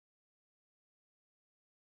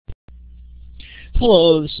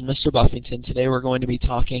Hello, this is Mr. Buffington. Today we're going to be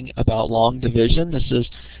talking about long division. This is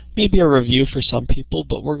maybe a review for some people,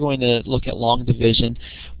 but we're going to look at long division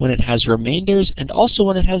when it has remainders and also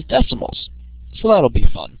when it has decimals. So that'll be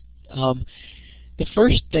fun. The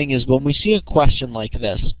first thing is when we see a question like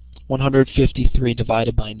this, 153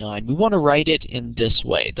 divided by 9, we want to write it in this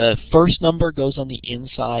way. The first number goes on the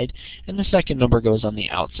inside and the second number goes on the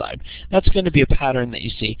outside. That's going to be a pattern that you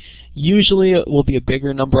see. Usually it will be a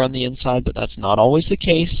bigger number on the inside, but that's not always the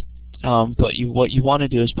case. What you want to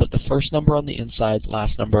do is put the first number on the inside,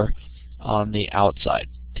 last number on the outside.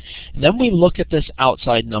 And then we look at this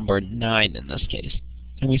outside number, 9 in this case.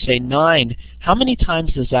 And we say 9, how many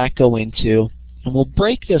times does that go into? And we'll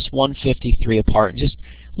break this 153 apart and just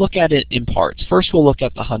look at it in parts. First we'll look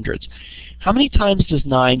at the hundreds. How many times does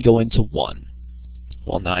 9 go into 1?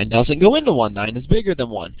 Well, 9 doesn't go into 1. 9 is bigger than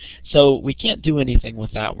 1. So we can't do anything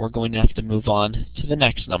with that. We're going to have to move on to the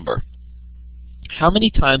next number. How many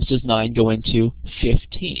times does 9 go into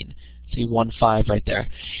 15? See 1, 5 right there.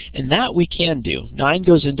 And that we can do. 9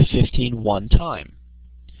 goes into 15 one time.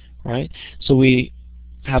 Right? So we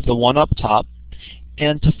have the 1 up top.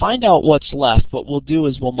 And to find out what's left, what we'll do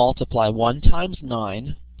is we'll multiply 1 times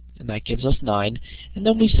 9, and that gives us 9, and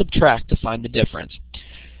then we subtract to find the difference.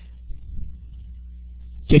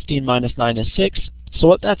 15 minus 9 is 6, so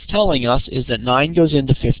what that's telling us is that 9 goes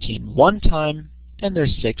into 15 one time, and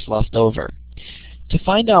there's 6 left over. To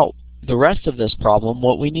find out the rest of this problem,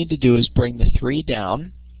 what we need to do is bring the 3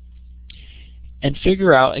 down, and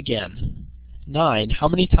figure out, again, 9, how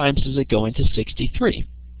many times does it go into 63?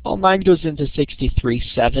 Well, 9 goes into 63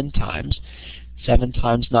 7 times. 7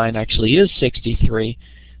 times 9 actually is 63.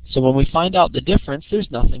 So when we find out the difference, there's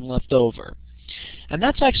nothing left over. And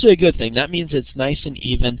that's actually a good thing. That means it's nice and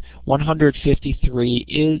even.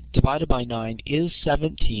 153 divided by 9 is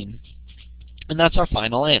 17. And that's our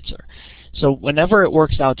final answer. So whenever it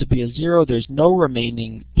works out to be a 0, there's no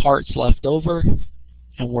remaining parts left over,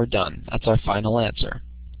 and we're done. That's our final answer.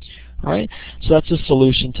 Alright, so that's a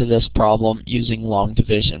solution to this problem using long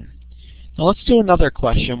division. Now let's do another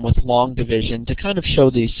question with long division to kind of show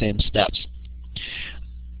these same steps.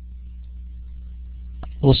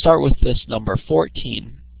 We'll start with this number,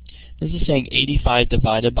 14. This is saying 85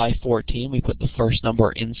 divided by 14. We put the first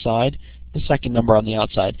number inside, the second number on the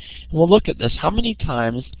outside. And we'll look at this. How many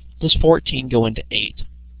times does 14 go into 8?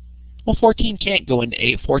 Well, 14 can't go into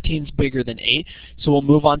 8. 14 is bigger than 8, so we'll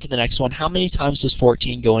move on to the next one. How many times does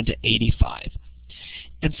 14 go into 85?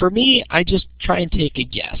 And for me, I just try and take a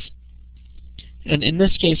guess. And in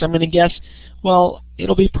this case, I'm going to guess, well,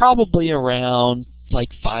 it'll be probably around like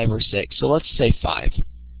 5 or 6. So let's say 5.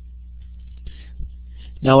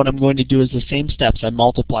 Now what I'm going to do is the same steps. I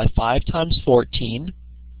multiply 5 times 14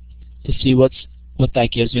 to see what that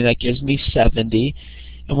gives me. That gives me 70.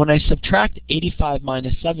 And when I subtract 85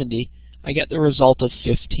 minus 70, I get the result of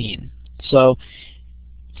 15. So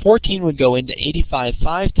 14 would go into 85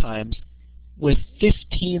 5 times with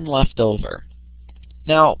 15 left over.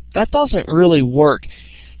 Now, that doesn't really work,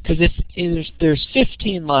 because if there's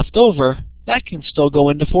 15 left over, that can still go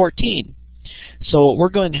into 14. So what we're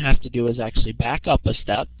going to have to do is actually back up a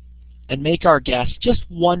step and make our guess just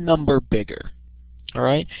one number bigger.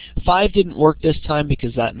 Alright? 5 didn't work this time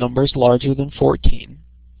because that number is larger than 14.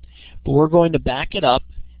 But we're going to back it up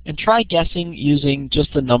and try guessing using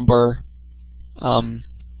just the number, one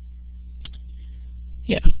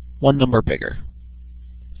number bigger.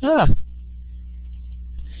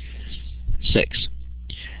 6.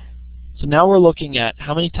 So now we're looking at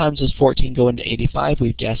how many times does 14 go into 85?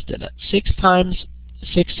 We've guessed it at 6 times.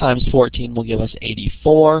 6 times 14 will give us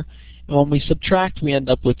 84. And when we subtract, we end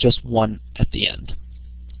up with just 1 at the end.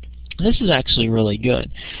 This is actually really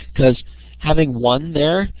good, because having 1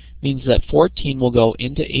 there means that 14 will go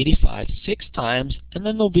into 85 6 times, and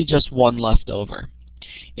then there'll be just 1 left over.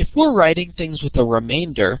 If we're writing things with a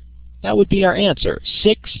remainder, that would be our answer.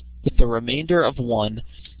 6 with the remainder of 1,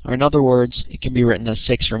 or in other words, it can be written as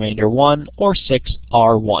 6 remainder 1 or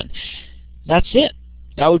 6R1. That's it.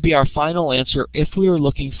 That would be our final answer if we were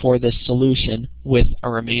looking for this solution with a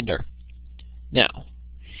remainder. Now,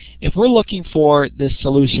 if we're looking for this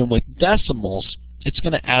solution with decimals, it's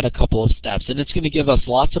going to add a couple of steps, and it's going to give us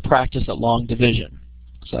lots of practice at long division.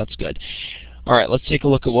 So that's good. Alright, let's take a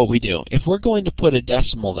look at what we do. If we're going to put a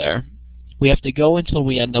decimal there, we have to go until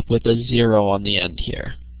we end up with a 0 on the end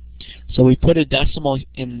here. So we put a decimal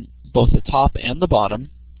in both the top and the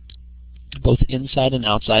bottom, both inside and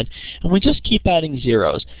outside, and we just keep adding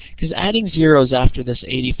zeros, because adding zeros after this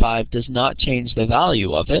 85 does not change the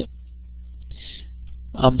value of it.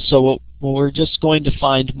 So we're just going to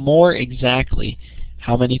find more exactly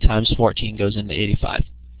how many times 14 goes into 85.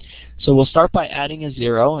 So we'll start by adding a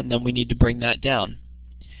 0, and then we need to bring that down.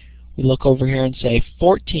 We look over here and say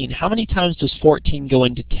 14. How many times does 14 go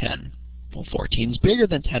into 10? Well, 14 is bigger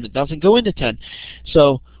than 10. It doesn't go into 10.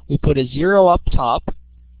 So we put a 0 up top,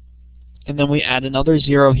 and then we add another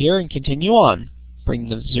 0 here and continue on. Bring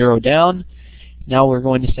the 0 down. Now we're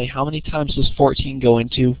going to say, how many times does 14 go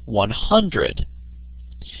into 100?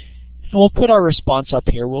 And we'll put our response up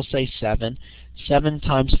here. We'll say 7. 7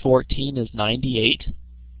 times 14 is 98.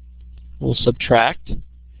 We'll subtract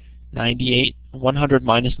 98. 100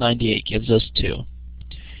 minus 98 gives us 2.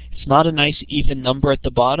 It's not a nice even number at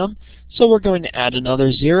the bottom, so we're going to add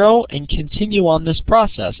another 0 and continue on this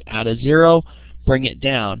process. Add a 0, bring it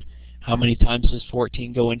down. How many times does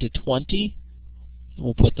 14 go into 20?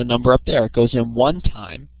 We'll put the number up there. It goes in 1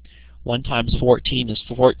 time. 1 times 14 is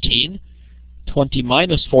 14. 20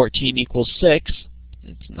 minus 14 equals 6.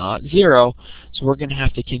 It's not 0. So we're going to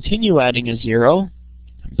have to continue adding a 0,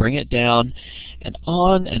 bring it down, and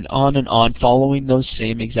on and on and on, following those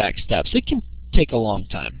same exact steps. It can take a long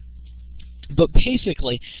time. But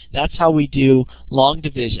basically, that's how we do long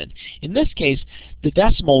division. In this case, the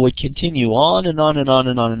decimal would continue on and on and on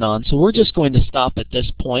and on and on. So we're just going to stop at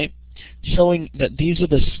this point, showing that these are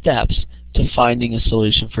the steps to finding a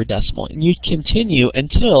solution for decimal. And you continue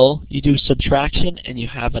until you do subtraction and you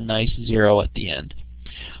have a nice 0 at the end.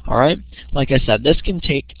 Alright? Like I said, this can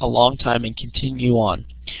take a long time and continue on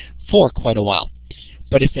for quite a while.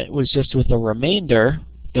 But if it was just with a remainder,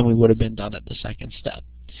 then we would have been done at the second step.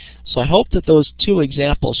 So I hope that those two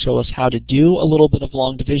examples show us how to do a little bit of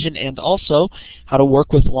long division, and also how to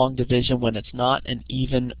work with long division when it's not an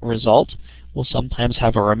even result. We'll sometimes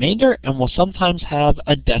have a remainder, and we'll sometimes have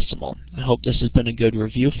a decimal. I hope this has been a good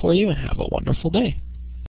review for you, and have a wonderful day.